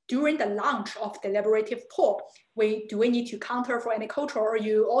during the launch of deliberative poll, do we need to counter for any culture, or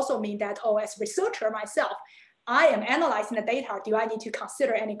you also mean that, oh, as researcher myself, I am analyzing the data, do I need to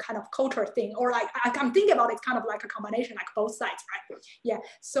consider any kind of culture thing? Or like, I'm thinking about it kind of like a combination, like both sides, right? Yeah,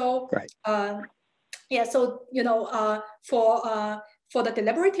 so, right. Yeah, so, you know, for the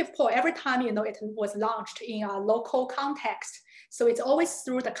deliberative poll, every time, you know, it was launched in a local context. So it's always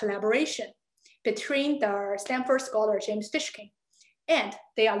through the collaboration between the Stanford scholar, James Fishkin, and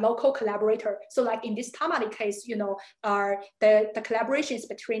they are local collaborator. So like in this Tamale case, you know, the collaboration is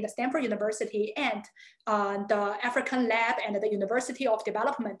between the Stanford University and the African Lab and the University of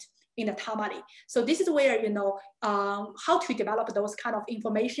Development in the Tamale. So this is where, you know, how to develop those kind of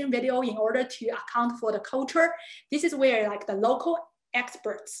information video in order to account for the culture. This is where like the local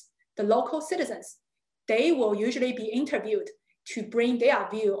experts, the local citizens, they will usually be interviewed to bring their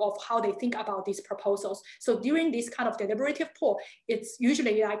view of how they think about these proposals. So during this kind of deliberative poll, it's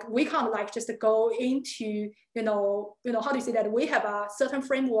usually like, we can't like just go into, you know, how do you say that? We have a certain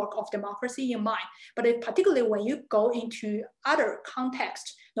framework of democracy in mind, but particularly when you go into other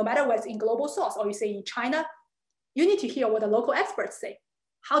context, no matter whether it's in global south or you say in China, you need to hear what the local experts say.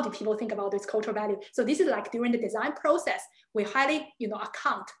 How do people think about this cultural value? So this is like during the design process, we highly, you know,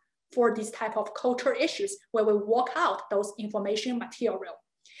 account for these type of cultural issues where we work out those information material.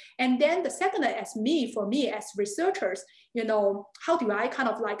 And then the second, for me as researchers, you know, how do I kind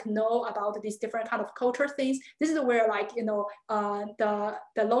of like know about these different kind of culture things? This is where like, you know,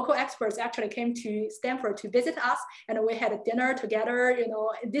 the local experts actually came to Stanford to visit us, and we had a dinner together, you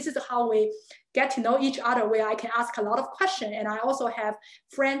know. This is how we get to know each other, where I can ask a lot of questions. And I also have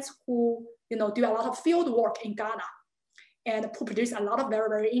friends who, you know, do a lot of field work in Ghana and who produce a lot of very,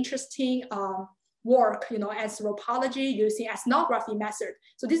 very interesting work, you know, anthropology using ethnography method.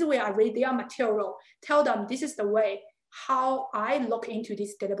 So this is where I read their material, tell them this is the way how I look into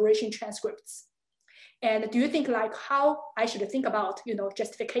these deliberation transcripts. And do you think like how I should think about, you know,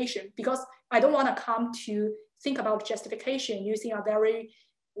 justification? Because I don't want to come to think about justification using a very,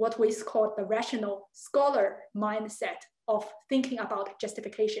 what we call the rational scholar mindset of thinking about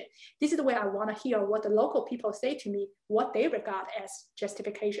justification. This is where I want to hear what the local people say to me, what they regard as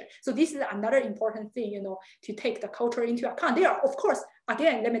justification. So this is another important thing, you know, to take the culture into account. There are, of course,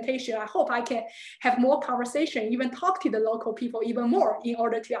 again, limitation. I hope I can have more conversation, even talk to the local people even more in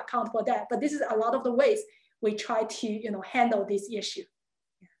order to account for that. But this is a lot of the ways we try to, you know, handle this issue.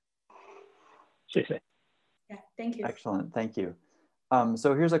 Yeah, thank you. Excellent, thank you.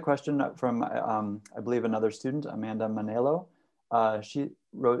 So here's a question from, I believe, another student, Amanda Manelo. She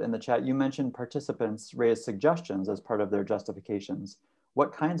wrote in the chat, you mentioned participants raised suggestions as part of their justifications.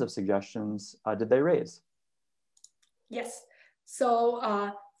 What kinds of suggestions did they raise? Yes, so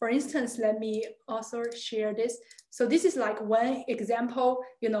for instance, let me also share this. So this is like one example,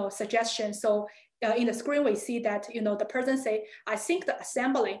 you know, suggestion. So in the screen, we see that, you know, the person say, I think the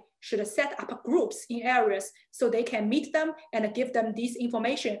assembly should set up groups in areas so they can meet them and give them this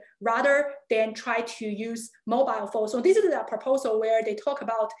information rather than try to use mobile phones. So this is a proposal where they talk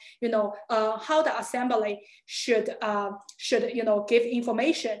about, you know, how the assembly should you know, give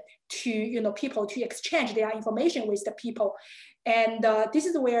information to, you know, people to exchange their information with the people. And this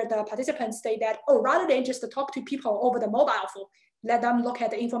is where the participants say that, oh, rather than just talk to people over the mobile phone, let them look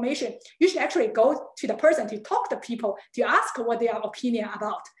at the information. You should actually go to the person to talk to people to ask what their opinion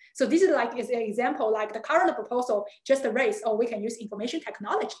about. So this is like is an example, like the current proposal just raised, oh, we can use information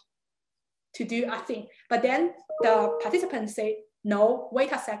technology to do a thing. But then the participants say, no,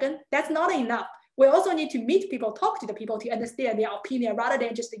 wait a second, that's not enough. We also need to meet people, talk to the people to understand their opinion rather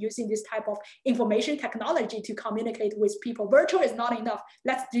than just using this type of information technology to communicate with people. Virtual is not enough.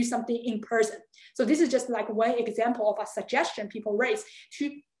 Let's do something in person. So this is just like one example of a suggestion people raise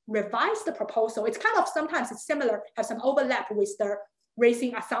to revise the proposal. It's kind of, sometimes it's similar, have some overlap with the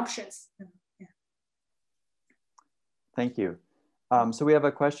raising assumptions. Yeah. Thank you. So we have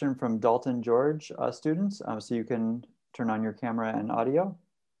a question from Dalton George students. So you can turn on your camera and audio.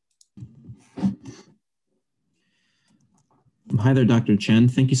 Hi there, Dr. Chen.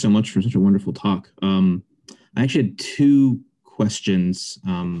 Thank you so much for such a wonderful talk. I actually had two questions.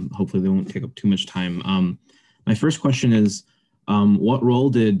 Hopefully they won't take up too much time. My first question is, what role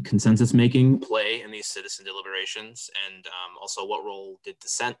did consensus making play in these citizen deliberations? And also what role did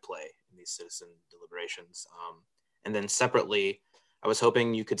dissent play in these citizen deliberations? And then separately, I was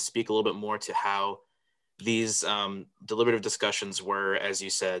hoping you could speak a little bit more to how these deliberative discussions were, as you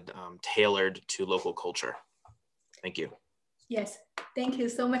said, tailored to local culture. Thank you. Yes, thank you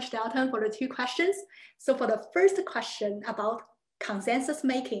so much, Dalton, for the two questions. So for the first question about consensus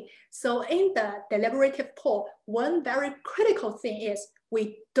making. So in the deliberative poll, one very critical thing is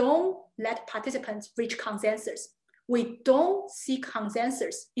we don't let participants reach consensus. We don't see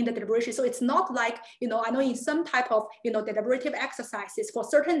consensus in the deliberation. So it's not like, I know in some type of, deliberative exercises for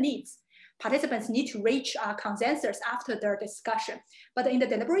certain needs, participants need to reach a consensus after their discussion. But in the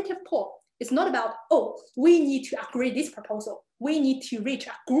deliberative poll, it's not about, oh, we need to agree this proposal. We need to reach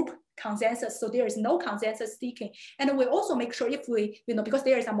a group consensus. So there is no consensus seeking. And we also make sure if we, because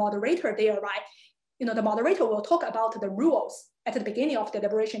there is a moderator there, right? The moderator will talk about the rules at the beginning of the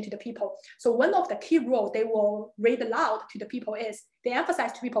deliberation to the people. So one of the key rules they will read aloud to the people is they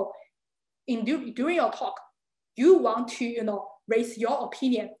emphasize to people during your talk, you want to, raise your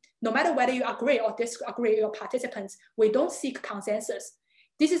opinion, no matter whether you agree or disagree with your participants. We don't seek consensus.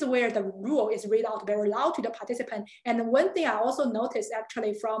 This is where the rule is read out very loud to the participant. And one thing I also noticed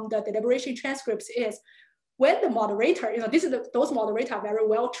actually from the deliberation transcripts is when the moderator, those moderators are very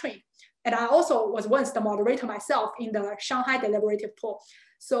well trained. And I also was once the moderator myself in the Shanghai deliberative poll.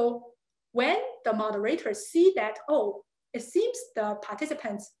 So when the moderators see that, oh, it seems the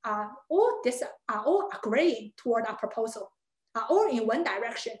participants are all agreeing toward a proposal, are all in one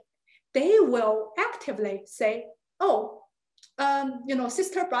direction, they will actively say, oh,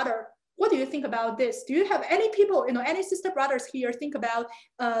 sister, brother, what do you think about this? Do you have any people, any sister brothers here think about,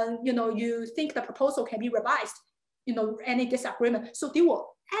 you think the proposal can be revised, any disagreement? So they will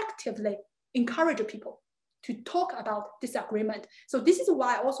actively encourage people to talk about disagreement. So this is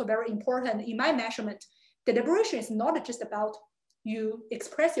why also very important in my measurement, deliberation is not just about you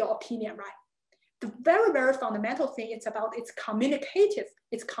express your opinion, right? The very, very fundamental thing is about its communicative,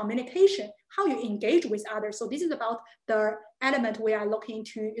 its communication, how you engage with others. So this is about the element we are looking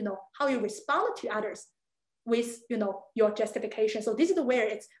to, how you respond to others with, your justification. So this is where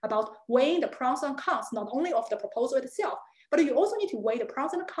it's about weighing the pros and cons, not only of the proposal itself, but you also need to weigh the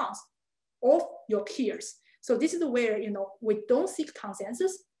pros and cons of your peers. So this is where, we don't seek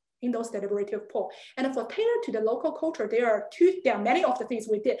consensus in those deliberative poll. And for tailored to the local culture, there are many of the things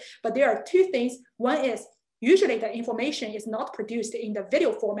we did, but there are two things. One is usually the information is not produced in the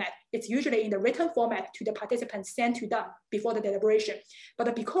video format. It's usually in the written format to the participants sent to them before the deliberation.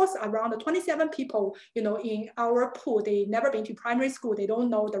 But because around 27 people, in our pool, they never been to primary school, they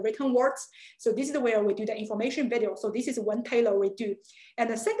don't know the written words. So this is where we do the information video. So this is one tailor we do. And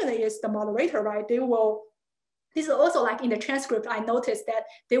the second is the moderator, right? This is also like in the transcript, I noticed that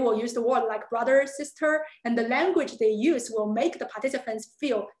they will use the word like brother, sister, and the language they use will make the participants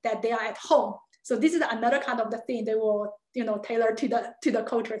feel that they are at home. So this is another kind of the thing they will, tailor to the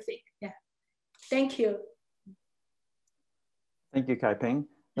culture thing. Yeah. Thank you. Thank you, Kai-Ping.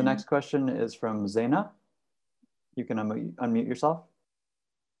 The next question is from Zaina. You can unmute yourself.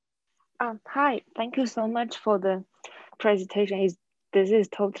 Hi, thank you so much for the presentation. This is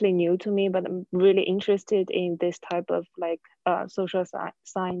totally new to me, but I'm really interested in this type of social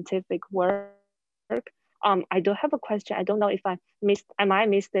scientific work. I do have a question. I don't know if I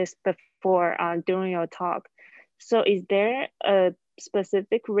missed this before during your talk. So is there a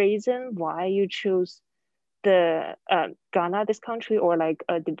specific reason why you choose the Ghana, this country, or like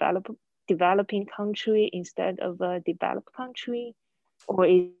a developing country instead of a developed country? Or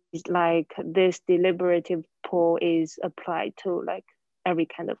is like this deliberative poll is applied to like every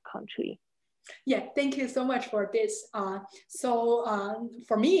kind of country? Yeah, thank you so much for this.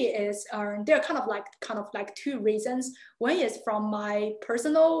 For me, is there are kind of like two reasons. One is from my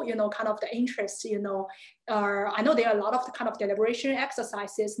personal, kind of the interest. I know there are a lot of the kind of deliberation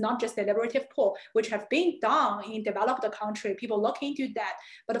exercises, not just deliberative poll, which have been done in developed country. People look into that.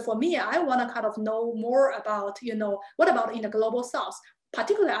 But for me, I want to kind of know more about, what about in the global South?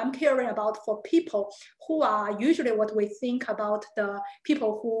 Particularly, I'm caring about for people who are usually what we think about the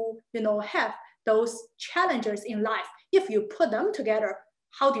people who, have those challenges in life. If you put them together,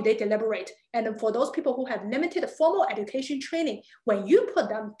 how do they deliberate? And for those people who have limited formal education training, when you put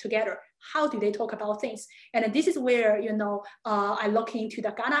them together, how do they talk about things? And this is where, I look into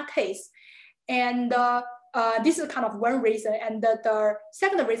the Ghana case. And this is kind of one reason. And the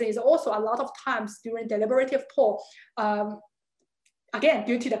second reason is also a lot of times during deliberative poll, again,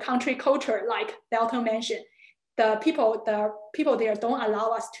 due to the country culture, like Dalton mentioned, the people there don't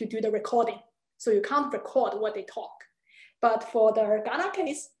allow us to do the recording. So you can't record what they talk. But for the Ghana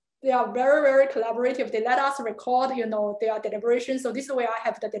case, they are very, very collaborative. They let us record, their deliberations. So this is where I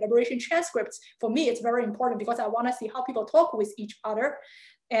have the deliberation transcripts. For me, it's very important because I want to see how people talk with each other.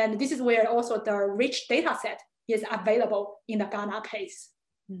 And this is where also the rich data set is available in the Ghana case.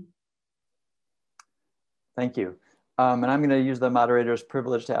 Thank you. And I'm going to use the moderator's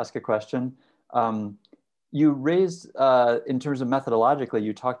privilege to ask a question. You raised, in terms of methodologically,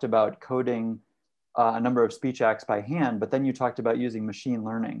 you talked about coding a number of speech acts by hand, but then you talked about using machine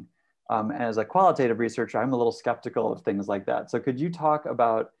learning. As a qualitative researcher, I'm a little skeptical of things like that. So could you talk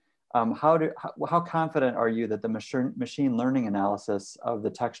about how confident are you that the machine learning analysis of the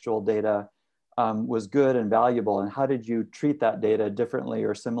textual data was good and valuable, and how did you treat that data differently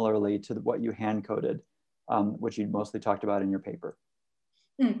or similarly to what you hand coded, which you mostly talked about in your paper?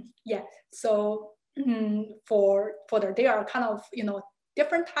 Yeah, so there are kind of,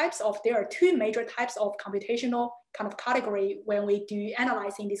 different types of, there are two major types of computational kind of category when we do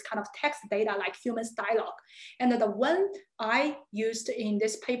analyzing this kind of text data like humans dialogue. And the one I used in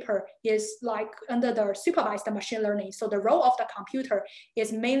this paper is like under the supervised machine learning. So the role of the computer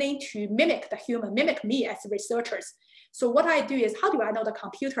is mainly to mimic the human, mimic me as researchers. So what I do is, how do I know the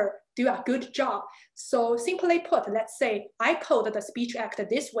computer do a good job? So simply put, let's say I code the speech act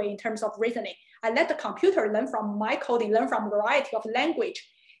this way in terms of reasoning. I let the computer learn from my coding, learn from a variety of language,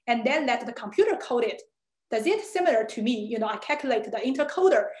 and then let the computer code it. Does it similar to me? I calculate the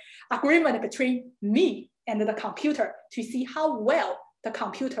intercoder agreement between me and the computer to see how well the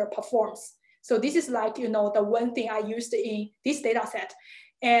computer performs. So this is like, the one thing I used in this data set.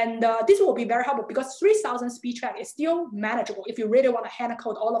 And this will be very helpful because 3,000 speech acts is still manageable if you really want to hand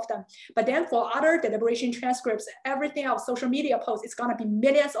code all of them. But then for other deliberation transcripts, everything else, social media posts, it's going to be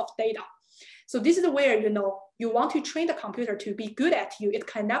millions of data. So this is where, you want to train the computer to be good at you. It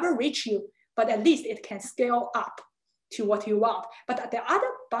can never reach you, but at least it can scale up to what you want. But the other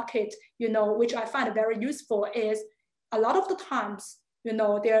bucket, which I find very useful is a lot of the times,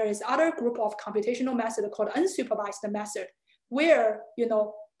 there is other group of computational method called unsupervised method, where,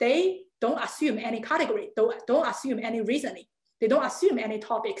 they don't assume any category, don't assume any reasoning. They don't assume any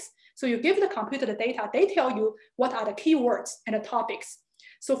topics. So you give the computer the data, they tell you what are the keywords and the topics.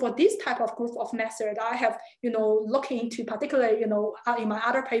 So for this type of group of method, I have, looked into particularly, in my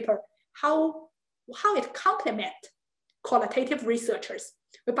other paper, how it complement qualitative researchers.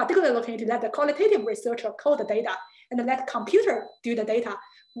 We particularly looking into let the qualitative researcher code the data and let computer do the data.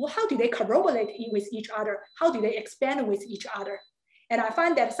 Well, how do they corroborate with each other? How do they expand with each other? And I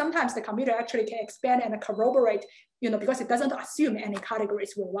find that sometimes the computer actually can expand and corroborate, because it doesn't assume any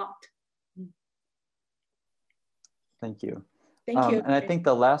categories we want. Thank you. Thank you. And I think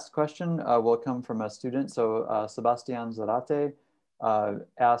the last question will come from a student. So Sebastian Zarate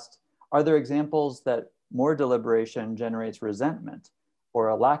asked, are there examples that more deliberation generates resentment or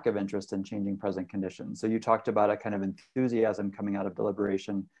a lack of interest in changing present conditions? So you talked about a kind of enthusiasm coming out of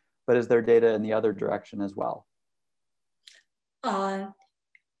deliberation, but is there data in the other direction as well? One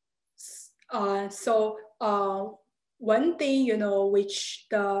thing, which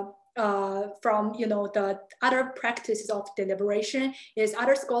from the other practices of deliberation is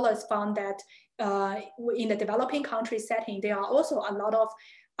other scholars found that in the developing country setting, there are also a lot of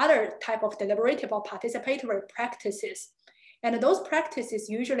other type of deliberative or participatory practices. And those practices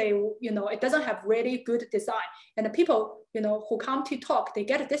usually, it doesn't have really good design. And the people, who come to talk, they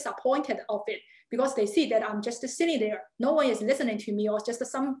get disappointed of it because they see that I'm just sitting there. No one is listening to me, or just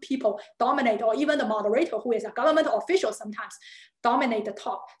some people dominate, or even the moderator, who is a government official sometimes, dominate the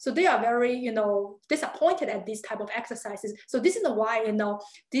talk. So they are very, disappointed at these type of exercises. So this is why,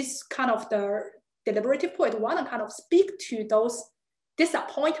 this kind of the deliberative poet want to kind of speak to those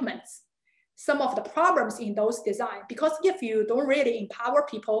disappointments, some of the problems in those design, because if you don't really empower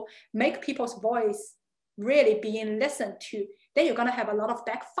people, make people's voice really being listened to, then you're gonna have a lot of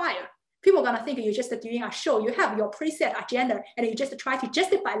backfire. People are gonna think you're just doing a show, you have your preset agenda, and you just try to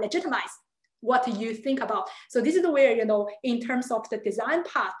justify, legitimize what you think about. So this is where, in terms of the design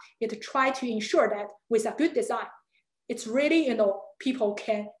part, it try to ensure that with a good design, it's really, people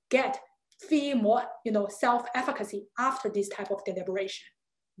can feel more, self-efficacy after this type of deliberation.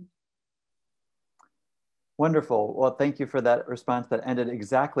 Wonderful. Well, thank you for that response that ended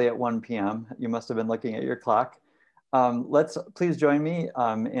exactly at 1 p.m. You must have been looking at your clock. Let's please join me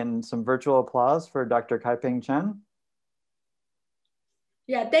in some virtual applause for Dr. Kaiping Chen.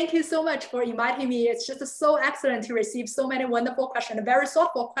 Yeah, thank you so much for inviting me. It's just so excellent to receive so many wonderful questions, very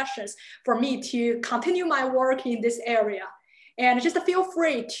thoughtful questions for me to continue my work in this area. And just feel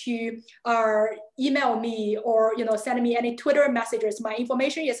free to email me or send me any Twitter messages. My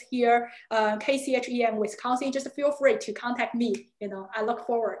information is here, KCHEM Wisconsin. Just feel free to contact me. I look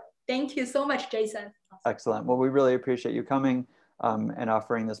forward. Thank you so much, Jason. Excellent. Well, we really appreciate you coming and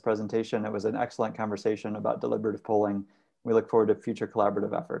offering this presentation. It was an excellent conversation about deliberative polling. We look forward to future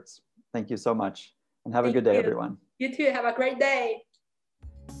collaborative efforts. Thank you so much, and have a good day, everyone. You too. Have a great day.